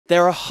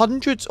There are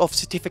hundreds of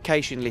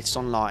certification lists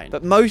online,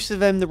 but most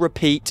of them that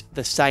repeat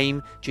the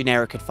same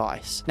generic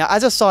advice. Now,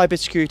 as a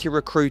cybersecurity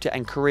recruiter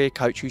and career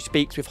coach who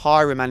speaks with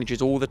hiring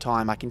managers all the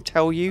time, I can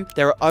tell you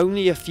there are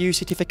only a few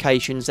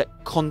certifications that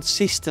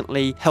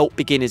consistently help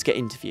beginners get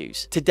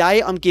interviews.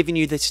 Today, I'm giving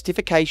you the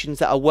certifications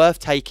that are worth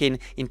taking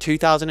in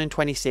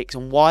 2026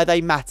 and why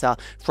they matter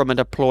from an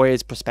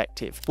employer's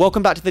perspective.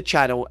 Welcome back to the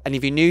channel, and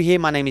if you're new here,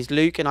 my name is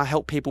Luke and I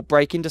help people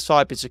break into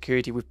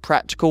cybersecurity with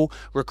practical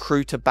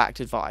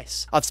recruiter-backed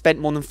advice. I've spent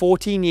more than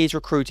 14 years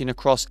recruiting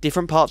across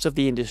different parts of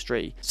the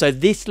industry, so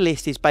this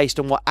list is based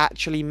on what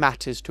actually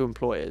matters to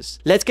employers.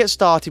 Let's get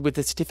started with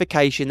the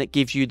certification that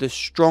gives you the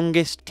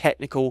strongest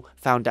technical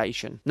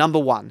foundation. Number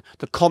 1,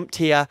 the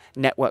CompTIA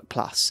Network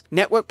Plus.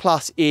 Network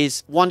Plus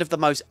is one of the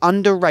most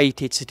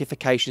underrated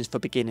certifications for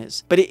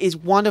beginners, but it is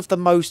one of the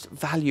most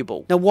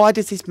valuable. Now, why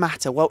does this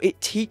matter? Well, it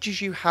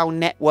teaches you how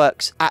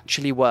networks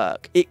actually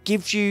work. It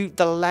gives you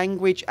the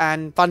language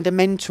and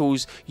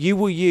fundamentals you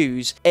will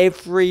use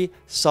every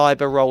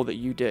cyber role that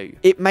you do.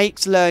 It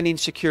makes learning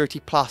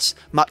Security Plus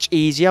much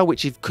easier,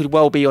 which could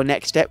well be your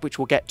next step, which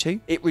we'll get to.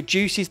 It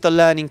reduces the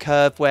learning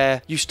curve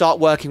where you start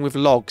working with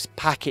logs,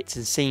 packets,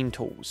 and SIEM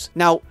tools.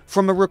 Now,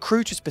 from a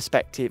recruiter's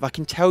perspective, I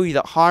can tell you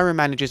that hiring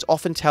managers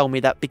often tell me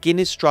that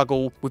beginners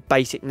struggle with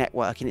basic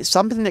networking. It's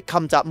something that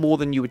comes up more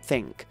than you would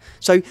think.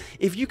 So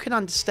if you can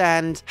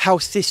understand how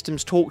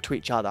systems talk to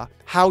each other,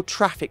 how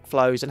traffic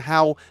flows, and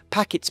how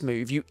packets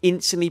move, you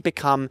instantly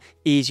become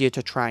easier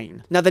to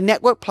train. Now, the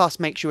Network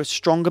Plus makes you a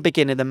stronger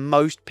beginner than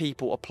most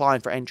people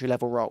applying for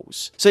entry-level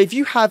roles. So if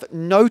you have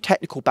no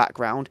technical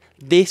background,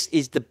 this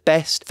is the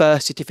best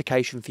first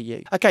certification for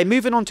you. Okay,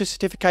 moving on to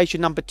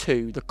certification number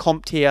 2, the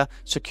CompTIA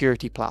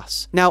Security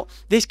Plus. Now,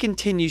 this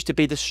continues to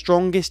be the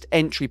strongest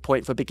entry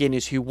point for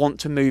beginners who want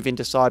to move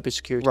into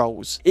cybersecurity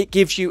roles. It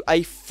gives you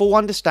a full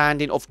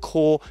understanding of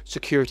core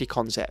security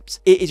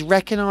concepts. It is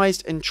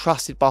recognized and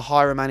trusted by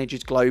hiring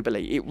managers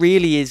globally. It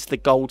really is the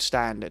gold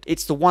standard.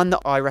 It's the one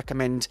that I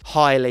recommend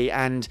highly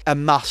and a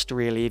must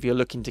really if you're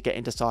looking to get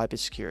into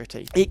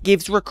cybersecurity. It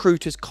gives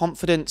recruiters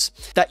confidence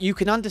that you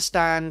can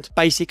understand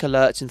basic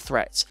alerts and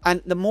threats.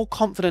 And the more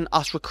confident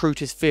us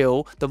recruiters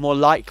feel, the more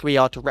likely we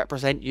are to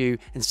represent you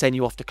and send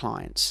you off to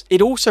clients.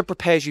 It also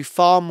prepares you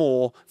far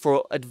more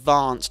for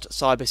advanced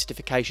cyber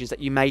certifications that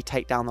you may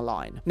take down the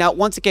line. Now,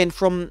 once again,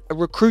 from a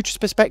recruiter's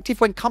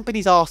perspective, when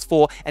companies ask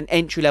for an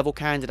entry-level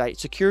candidate,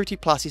 Security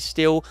Plus is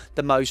still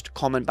the most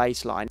common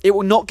baseline. It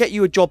will not get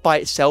you a job by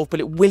itself, but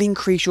it will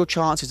increase your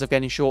chances of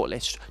getting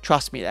shortlisted.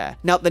 Trust me there.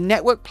 Now, the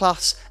Network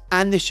Plus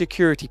and the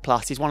Security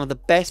Plus is one of the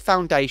best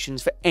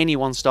foundations for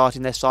anyone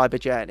starting their cyber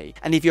journey.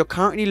 And if you're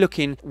currently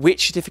looking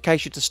which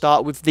certification to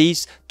start with,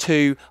 these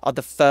two are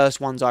the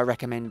first ones I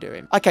recommend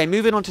doing. Okay,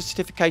 moving on to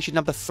certification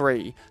number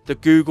 3, the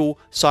Google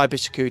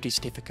Cybersecurity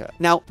Certificate.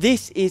 Now,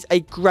 this is a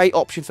great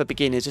option for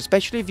beginners,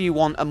 especially if you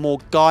want a more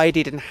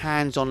guided and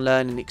hands-on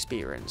learning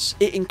experience.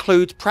 It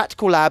includes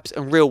practical labs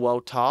and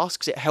real-world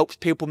tasks. It helps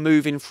people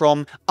move in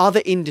from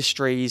other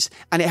industries,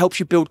 and it helps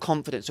you build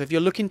confidence. So if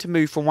you're looking to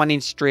move from one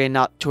industry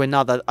to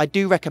another, I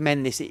do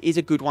recommend this. It is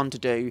a good one to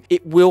do.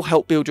 It will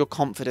help build your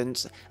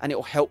confidence and it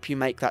will help you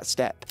make that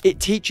step. It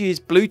teaches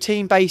blue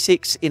team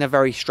basics in a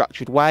very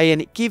structured way,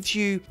 and it gives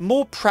you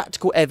more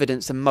practical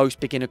evidence than most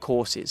beginner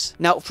courses.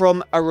 Now,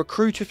 from a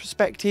recruiter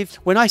perspective,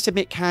 when I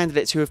submit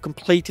candidates who have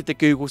completed the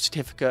Google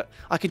certificate,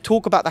 I can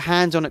talk about the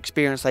hands-on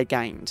experience they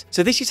gained.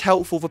 So this is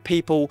helpful for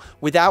people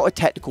without a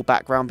technical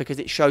background because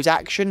it shows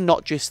action,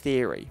 not just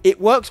theory.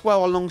 It works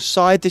well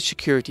alongside the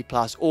Security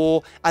Plus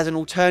or as an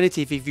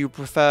alternative if you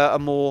prefer a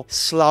more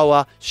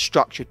slower,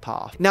 structured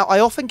path. Now, I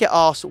often get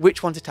asked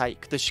which one to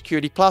take, the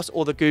Security Plus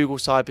or the Google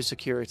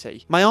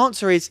Cybersecurity. My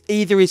answer is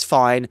either is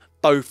fine.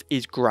 Both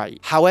is great.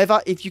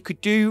 However, if you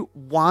could do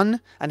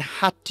one and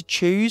had to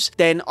choose,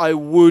 then I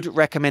would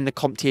recommend the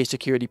CompTIA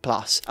Security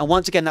Plus. And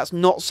once again, that's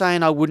not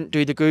saying I wouldn't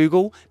do the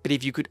Google, but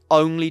if you could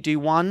only do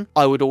one,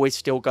 I would always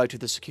still go to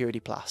the Security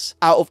Plus.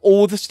 Out of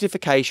all the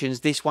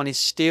certifications, this one is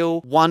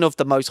still one of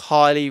the most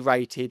highly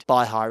rated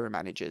by hiring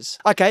managers.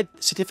 Okay,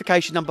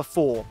 certification number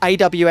 4,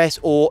 AWS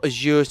or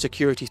Azure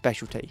Security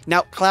Specialty.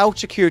 Now, cloud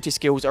security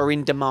skills are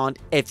in demand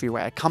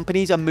everywhere.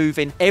 Companies are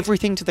moving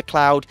everything to the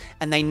cloud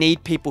and they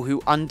need people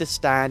who understand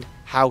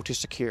how to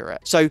secure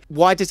it. So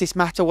why does this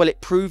matter? Well,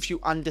 it proves you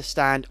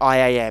understand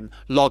IAM,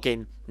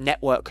 login,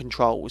 network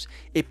controls.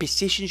 It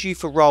positions you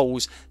for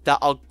roles that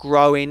are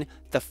growing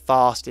the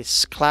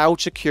fastest. Cloud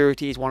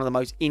security is one of the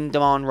most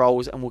in-demand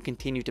roles and will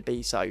continue to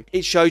be so.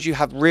 It shows you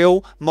have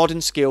real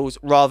modern skills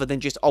rather than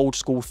just old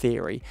school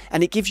theory,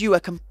 and it gives you a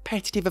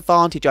competitive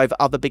advantage over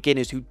other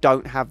beginners who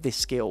don't have this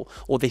skill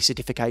or this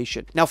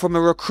certification. Now, from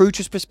a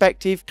recruiter's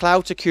perspective,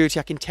 cloud security,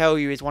 I can tell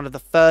you, is one of the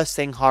first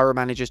things hiring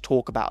managers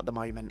talk about at the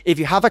moment. If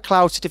you have a cloud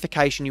cloud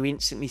certification, you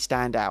instantly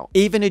stand out.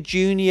 Even a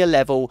junior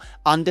level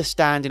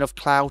understanding of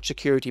cloud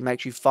security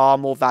makes you far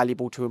more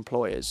valuable to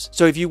employers.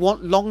 So if you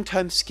want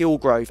long-term skill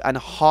growth and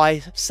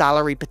high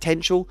salary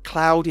potential,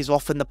 cloud is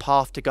often the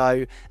path to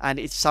go, and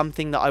it's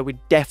something that I would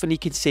definitely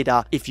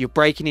consider if you're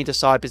breaking into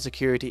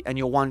cybersecurity and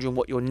you're wondering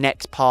what your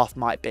next path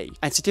might be.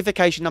 And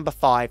certification number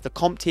 5, the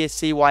CompTIA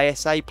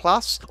CYSA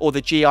Plus or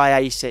the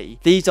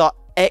GIAC. These are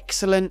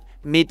excellent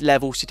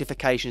mid-level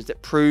certifications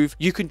that prove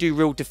you can do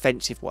real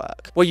defensive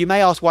work. Well, you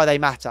may ask why they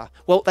matter.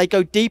 Well, they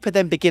go deeper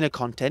than beginner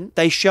content.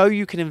 They show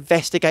you can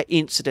investigate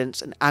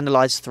incidents and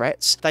analyze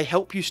threats. They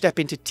help you step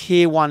into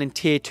tier 1 and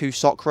tier 2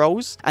 SOC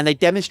roles, and they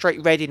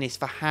demonstrate readiness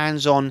for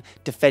hands-on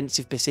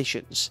defensive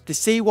positions. The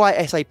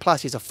CYSA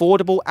Plus is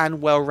affordable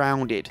and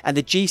well-rounded, and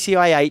the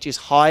GCIH is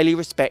highly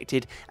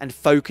respected and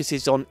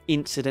focuses on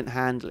incident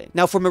handling.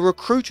 Now, from a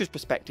recruiter's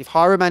perspective,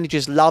 hiring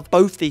managers love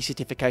both these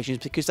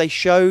certifications because they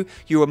show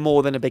you are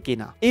more than a beginner.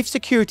 If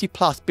Security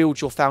Plus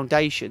builds your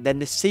foundation, then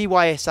the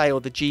CYSA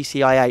or the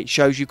GCIH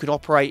shows you can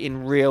operate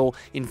in real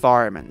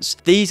environments.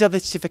 These are the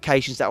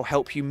certifications that will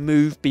help you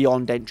move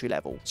beyond entry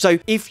level. So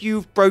if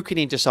you've broken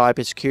into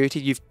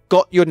cybersecurity, you've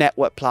got your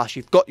Network Plus,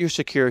 you've got your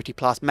Security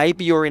Plus,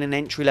 maybe you're in an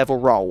entry-level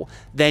role,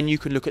 then you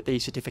can look at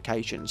these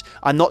certifications.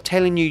 I'm not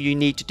telling you you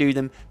need to do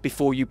them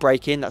before you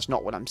break in. That's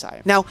not what I'm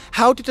saying. Now,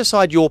 how to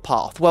decide your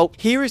path? Well,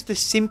 here is the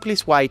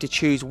simplest way to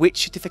choose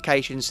which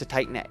certifications to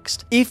take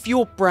next. If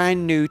you're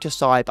brand new to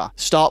cyber,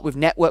 start with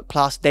Network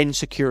Plus, then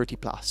Security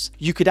Plus.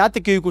 You could add the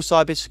Google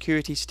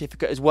Cybersecurity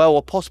certificate as well,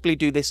 or possibly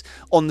do this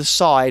on the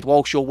side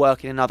whilst you're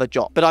working another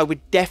job. But I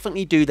would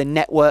definitely do the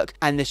Network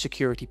and the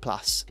Security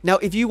Plus. Now,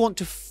 if you want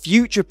to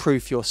future-proof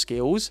your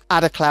skills,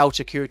 add a cloud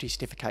security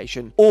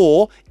certification.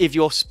 Or if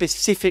you're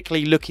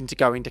specifically looking to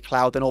go into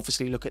cloud, then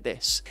obviously look at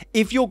this.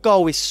 If your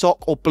goal is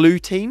SOC or blue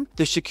team,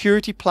 the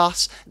Security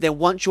Plus, then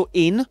once you're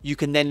in, you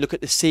can then look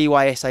at the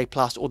CYSA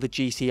Plus or the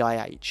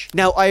GCIH.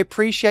 Now, I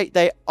appreciate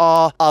there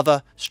are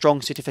other strong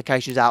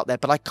certifications out there,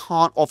 but I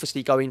can't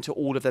obviously go into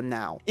all of them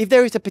now. If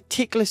there is a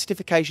particular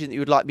certification that you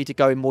would like me to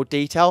go in more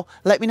detail,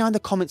 let me know in the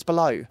comments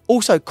below.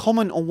 Also,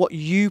 comment on what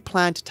you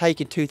plan to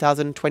take in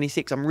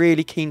 2026. I'm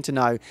really keen to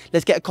know.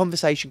 Let's get a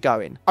conversation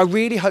going. I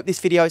really hope this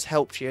video has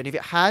helped you, and if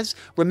it has,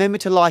 remember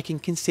to like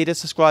and consider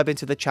subscribing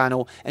to the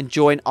channel and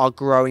join our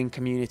growing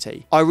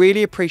community. I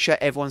really appreciate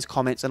everyone's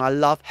comments, and I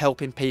love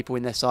helping people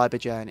in their cyber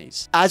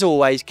journeys. As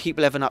always, keep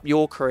leveling up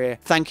your career.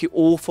 Thank you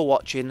all for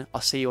watching.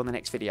 I'll see you on the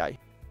next video.